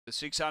the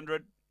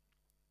 600,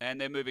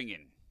 and they're moving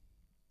in.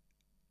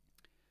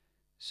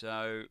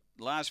 So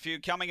last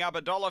few coming up,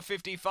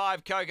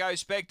 $1.55, Coco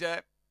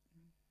Spectre.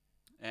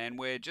 And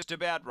we're just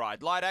about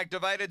right. Light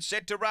activated,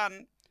 set to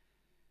run.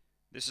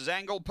 This is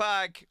Angle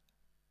Park,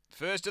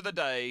 first of the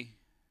day.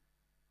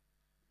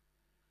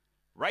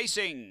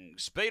 Racing,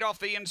 speed off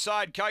the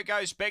inside,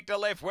 Coco Spectre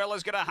left well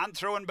is going to hunt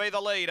through and be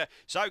the lead.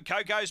 So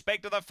Coco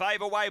Spectre the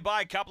favour away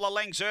by a couple of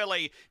lengths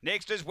early.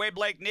 Next is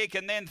Webleck Nick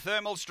and then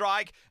Thermal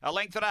Strike. A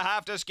length and a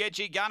half to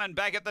Sketchy Gun and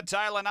back at the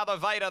tail another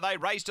Vader. They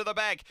race to the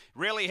back.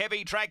 Really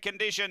heavy track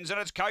conditions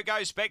and it's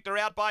Coco Spectre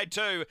out by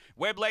 2.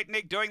 Webleck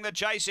Nick doing the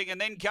chasing and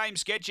then came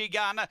Sketchy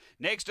Gun.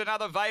 Next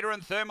another Vader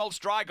and Thermal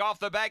Strike off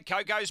the back.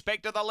 Coco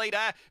Spectre the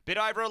leader. Bit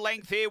over a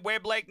length here.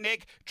 Webleck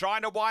Nick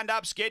trying to wind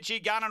up Sketchy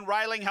Gun and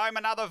railing home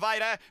another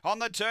Vader. On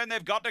the turn,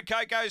 they've got to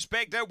Coco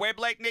Spectre.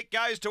 Webleck Nick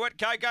goes to it.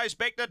 Coco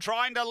Spectre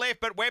trying to left,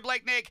 but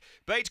Webleck Nick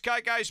beats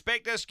Coco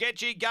Spectre.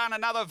 Sketchy Gun,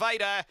 another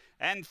Vader,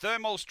 and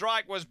Thermal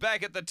Strike was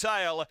back at the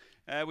tail.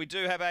 We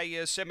do have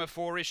a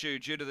semaphore issue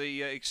due to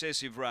the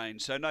excessive rain,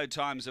 so no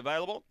times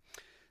available.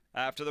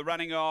 After the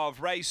running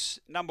of race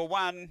number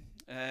 1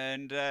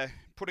 and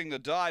putting the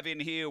dive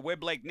in here,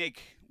 Webleck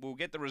Nick will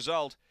get the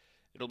result.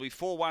 It'll be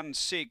 4, 1,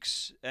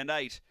 6 and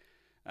 8.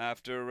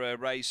 After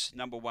race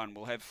number 1.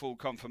 We'll have full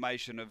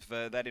confirmation of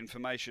that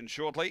information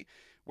shortly.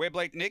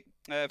 Webleck Nick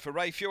for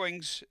Ray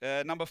Fewings,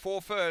 number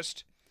 4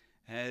 first.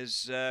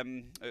 As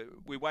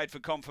we wait for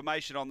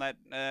confirmation on that,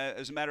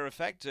 as a matter of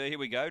fact, here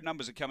we go.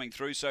 Numbers are coming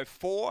through. So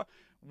 4,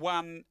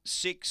 1,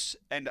 6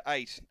 and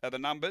 8 are the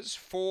numbers.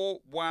 4,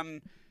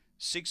 1,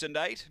 6 and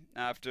 8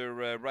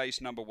 after race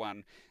number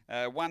 1.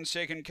 1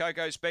 second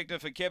Coco Spectre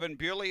for Kevin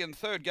Bewley and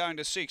third going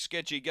to 6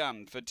 Sketchy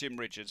Gun for Tim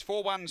Richards.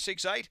 4, 1,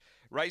 6, 8.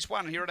 Race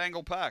 1 here at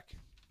Angle Park.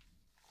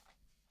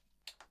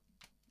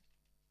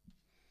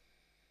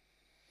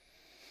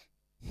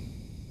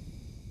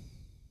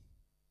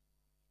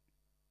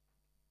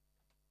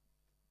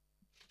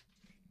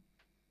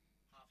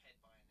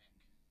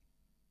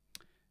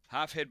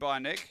 Half head by a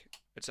neck.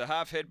 It's a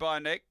half head by a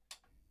neck.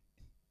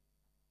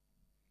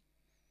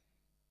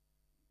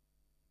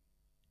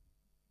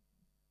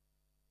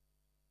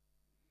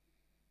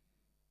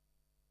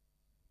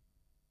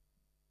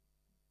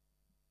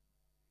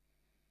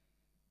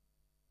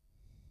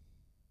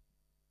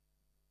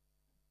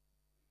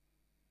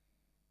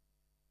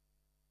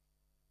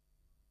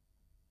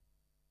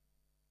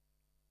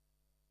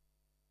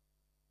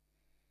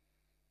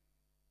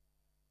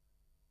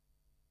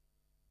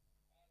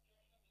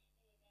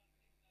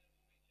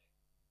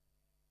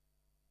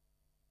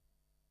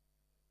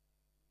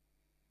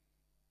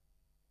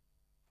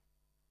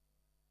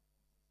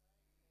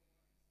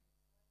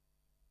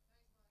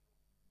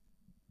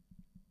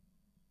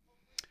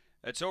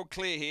 It's all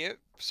clear here.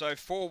 So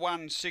 4,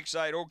 1, 6,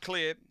 8, all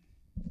clear.